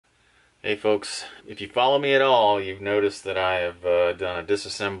Hey folks, if you follow me at all, you've noticed that I have done a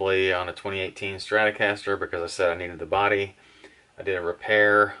disassembly on a 2018 Stratocaster because I said I needed the body. I did a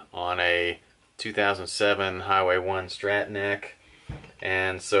repair on a 2007 Highway One Strat neck,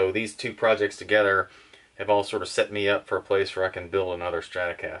 and so these two projects together have all sort of set me up for a place where I can build another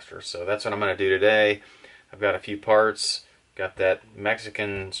Stratocaster. So that's what I'm going to do today. I've got a few parts. Got that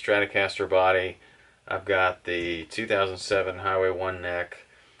Mexican Stratocaster body. I've got the 2007 Highway One neck.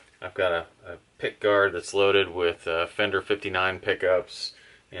 I've got a pick guard that's loaded with Fender 59 pickups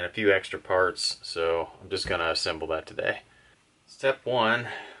and a few extra parts, so I'm just going to assemble that today. Step one,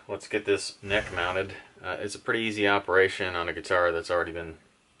 let's get this neck mounted. It's a pretty easy operation on a guitar that's already been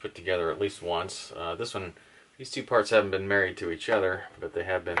put together at least once. These two parts haven't been married to each other, but they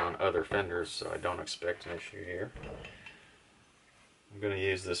have been on other Fenders, so I don't expect an issue here. I'm going to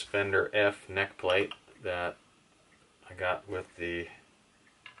use this Fender F neck plate that I got with the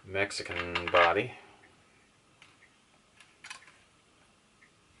Mexican body.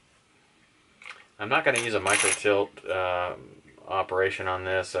 I'm not going to use a micro tilt operation on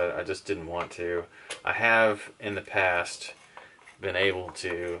this. I just didn't want to. I have in the past been able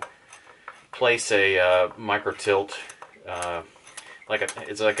to place a micro tilt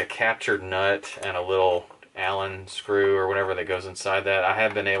it's like a captured nut and a little Allen screw or whatever that goes inside that. I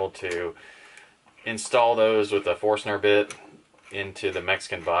have been able to install those with a Forstner bit into the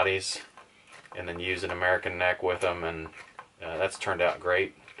Mexican bodies and then use an American neck with them, and that's turned out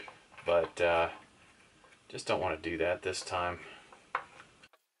great, but just don't want to do that this time.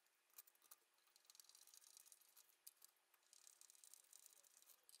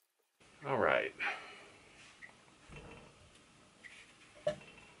 Alright, so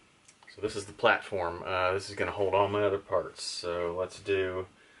this is the platform. This is going to hold all my other parts, so let's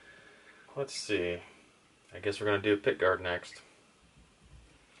see, I guess we're going to do a pickguard next.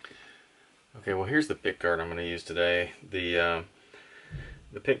 Okay, well here's the pickguard I'm going to use today. The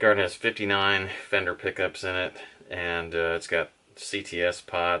pickguard has 59 Fender pickups in it, and it's got CTS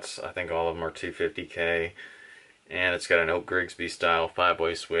pots. I think all of them are 250K, and it's got an Oak Grigsby style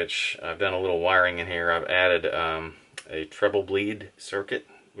 5-way switch. I've done a little wiring in here. I've added a treble bleed circuit,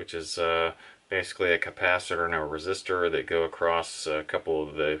 which is basically a capacitor and a resistor that go across a couple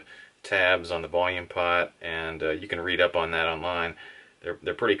of the tabs on the volume pot, and you can read up on that online.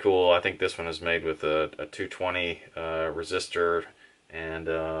 They're pretty cool. I think this one is made with a 220 resistor, and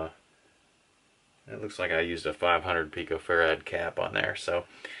it looks like I used a 500 picofarad cap on there. So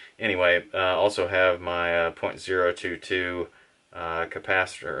anyway, also have my .022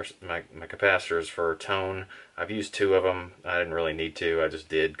 capacitors, my capacitors for tone. I've used two of them. I didn't really need to. I just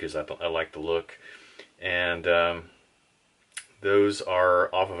did because I like the look. And those are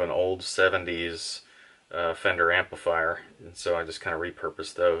off of an old 70s Fender amplifier, and so I just kind of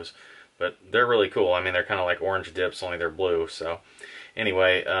repurposed those. But they're really cool. I mean, they're kind of like orange dips, only they're blue. So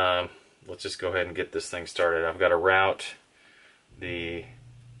anyway, let's just go ahead and get this thing started. I've got to route the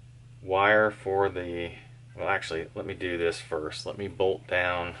wire for the, well actually, let me do this first. Let me bolt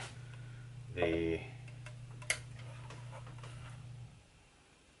down the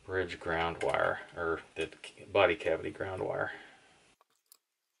bridge ground wire, or the body cavity ground wire.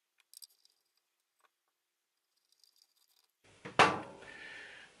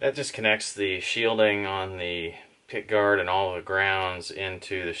 That just connects the shielding on the pickguard and all of the grounds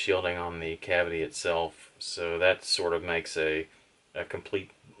into the shielding on the cavity itself. So that sort of makes a complete,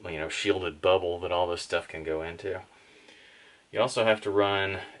 shielded bubble that all this stuff can go into. You also have to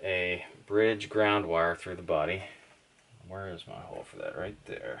run a bridge ground wire through the body. Where is my hole for that? Right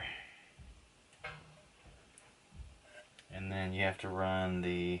there. And then you have to run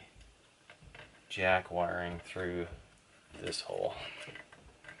the jack wiring through this hole.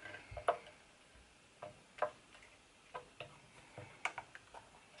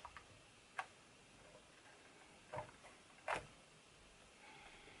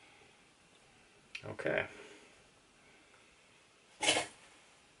 Okay.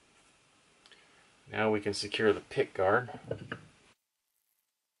 Now we can secure the pick guard.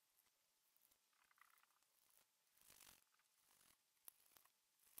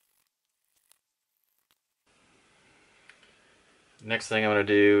 Next thing I'm going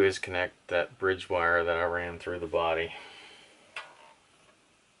to do is connect that bridge wire that I ran through the body.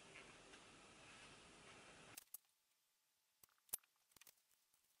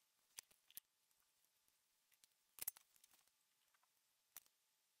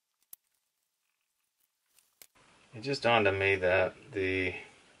 It just dawned on me that the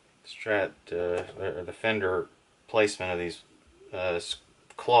Strat, or the Fender placement of these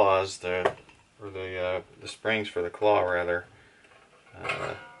claws, the springs for the claw rather,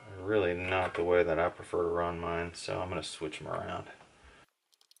 are really not the way that I prefer to run mine, so I'm going to switch them around.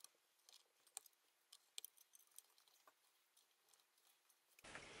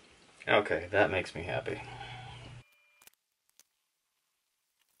 Okay, that makes me happy.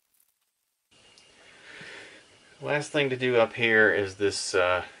 Last thing to do up here is this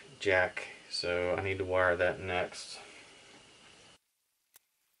jack, so I need to wire that next.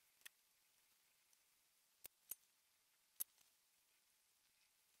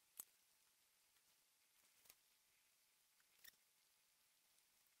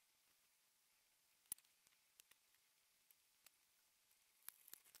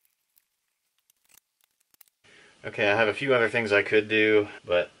 Okay, I have a few other things I could do,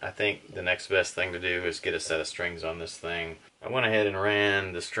 but I think the next best thing to do is get a set of strings on this thing. I went ahead and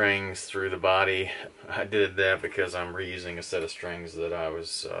ran the strings through the body. I did that because I'm reusing a set of strings that I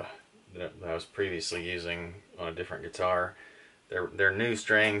was previously using on a different guitar. They're new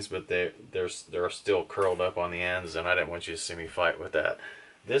strings, but they're still curled up on the ends, and I didn't want you to see me fight with that.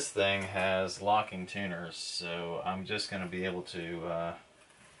 This thing has locking tuners, so I'm just going to be able to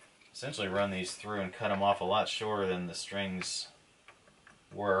essentially run these through and cut them off a lot shorter than the strings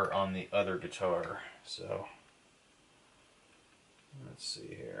were on the other guitar. So let's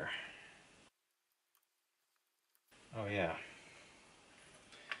see here. Oh yeah,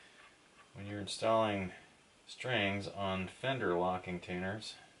 when you're installing strings on Fender locking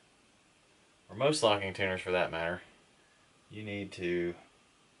tuners, or most locking tuners for that matter, you need to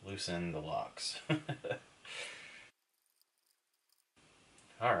loosen the locks.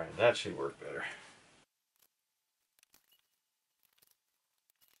 Alright, that should work better.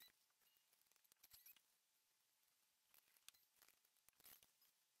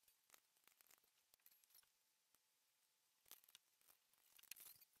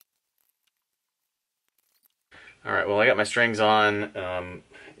 Alright, well I got my strings on.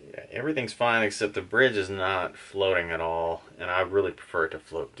 Everything's fine except the bridge is not floating at all, and I really prefer it to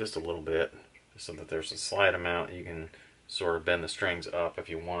float just a little bit so that there's a slight amount you can sort of bend the strings up if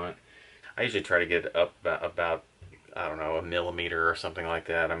you want. I usually try to get it up about I don't know, a millimeter or something like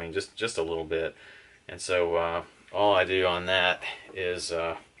that. I mean, just a little bit. And so all I do on that is,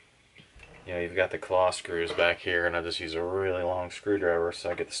 you know, you've got the claw screws back here, and I just use a really long screwdriver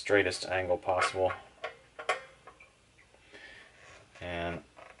so I get the straightest angle possible. And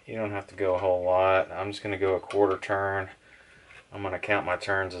you don't have to go a whole lot. I'm just going to go a quarter turn. I'm going to count my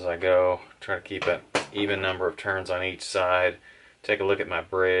turns as I go. Try to keep an even number of turns on each side. Take a look at my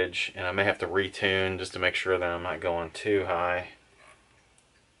bridge, and I may have to retune just to make sure that I'm not going too high.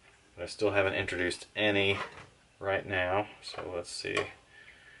 But I still haven't introduced any right now, so let's see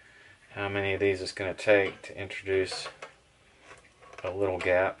how many of these it's going to take to introduce a little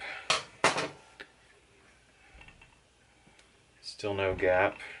gap. Still no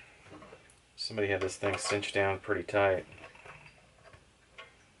gap. Somebody had this thing cinched down pretty tight.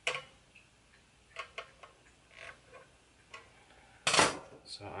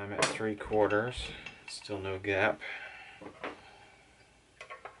 So I'm at 3/4, still no gap.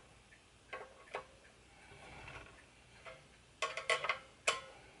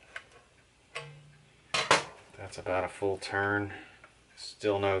 That's about a full turn,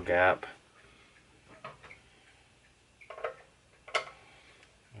 still no gap.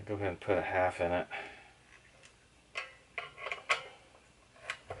 I'll go ahead and put a half in it.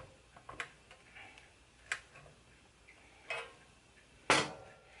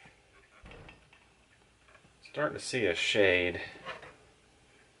 Starting to see a shade.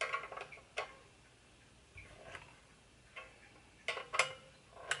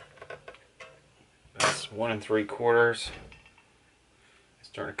 That's 1 3/4. It's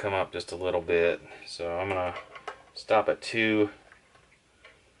starting to come up just a little bit, so I'm gonna stop at 2,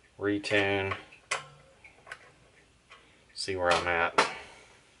 retune, see where I'm at.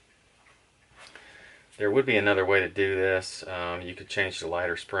 There would be another way to do this. You could change the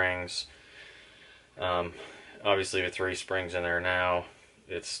lighter springs. Obviously with 3 springs in there now,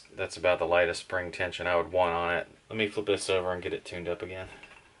 that's about the lightest spring tension I would want on it. Let me flip this over and get it tuned up again.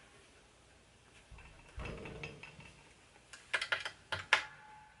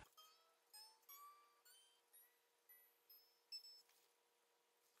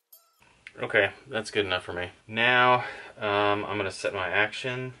 Okay, that's good enough for me. Now I'm going to set my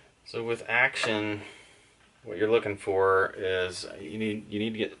action. So with action, what you're looking for is you need to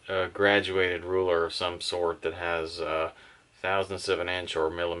get a graduated ruler of some sort that has thousandths of an inch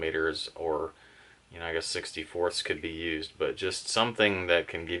or millimeters, or I guess 64ths could be used, but just something that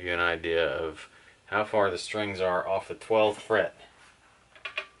can give you an idea of how far the strings are off the 12th fret.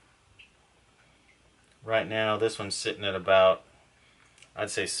 Right now this one's sitting at about I'd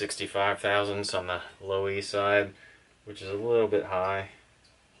say 65 thousandths on the low E side, which is a little bit high.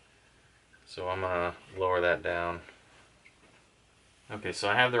 So I'm going to lower that down. Okay, so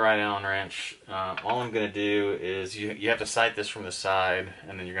I have the right Allen wrench. All I'm going to do is you have to sight this from the side,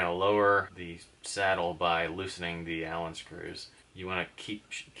 and then you're going to lower the saddle by loosening the Allen screws. You want to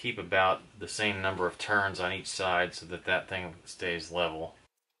keep about the same number of turns on each side so that that thing stays level.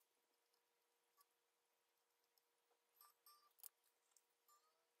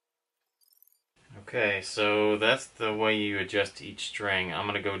 Okay, so that's the way you adjust each string. I'm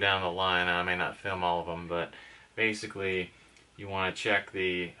going to go down the line. I may not film all of them, but basically you want to check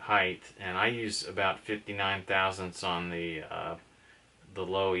the height, and I use about 59 thousandths on the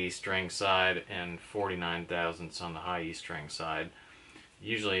low E string side and 49 thousandths on the high E string side.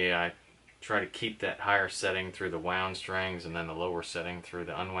 Usually I try to keep that higher setting through the wound strings and then the lower setting through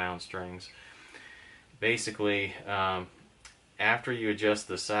the unwound strings. Basically, after you adjust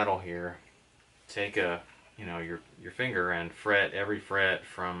the saddle here, take your finger and fret every fret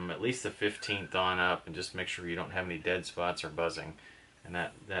from at least the 15th on up, and just make sure you don't have any dead spots or buzzing, and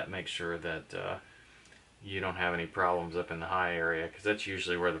that makes sure that you don't have any problems up in the high area, because that's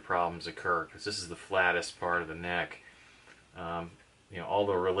usually where the problems occur, because this is the flattest part of the neck. All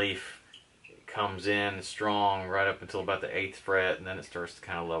the relief comes in strong right up until about the 8th fret, and then it starts to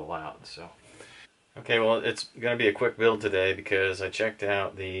kind of level out. So okay, well, it's going to be a quick build today because I checked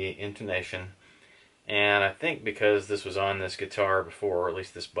out the intonation. And I think because this was on this guitar before, or at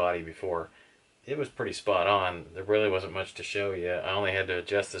least this body before, it was pretty spot on. There really wasn't much to show you. I only had to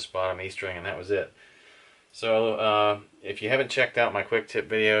adjust this bottom E string and that was it. So if you haven't checked out my quick tip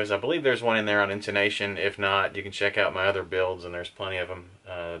videos, I believe there's one in there on intonation. If not, you can check out my other builds, and there's plenty of them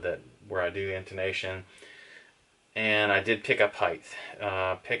where I do intonation. And I did pickup height.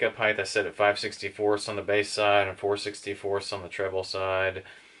 Pickup height I set at 5/64ths on the bass side and 4/64ths on the treble side.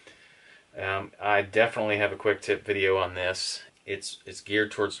 I definitely have a quick tip video on this. It's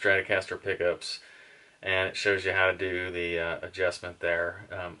geared towards Stratocaster pickups, and it shows you how to do the adjustment there.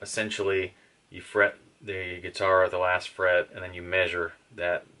 Essentially, you fret the guitar at the last fret, and then you measure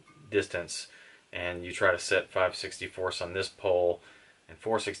that distance, and you try to set 5/64ths on this pole and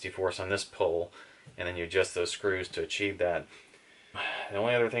 4/64ths on this pole, and then you adjust those screws to achieve that. The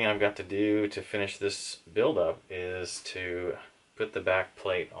only other thing I've got to do to finish this build up is to put the back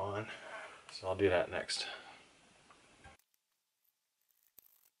plate on. So I'll do that next.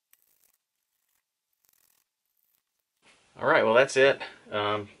 Alright, well that's it.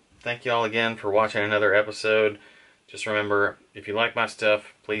 Thank you all again for watching another episode. Just remember, if you like my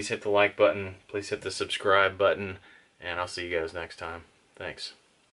stuff, please hit the like button, please hit the subscribe button, and I'll see you guys next time. Thanks.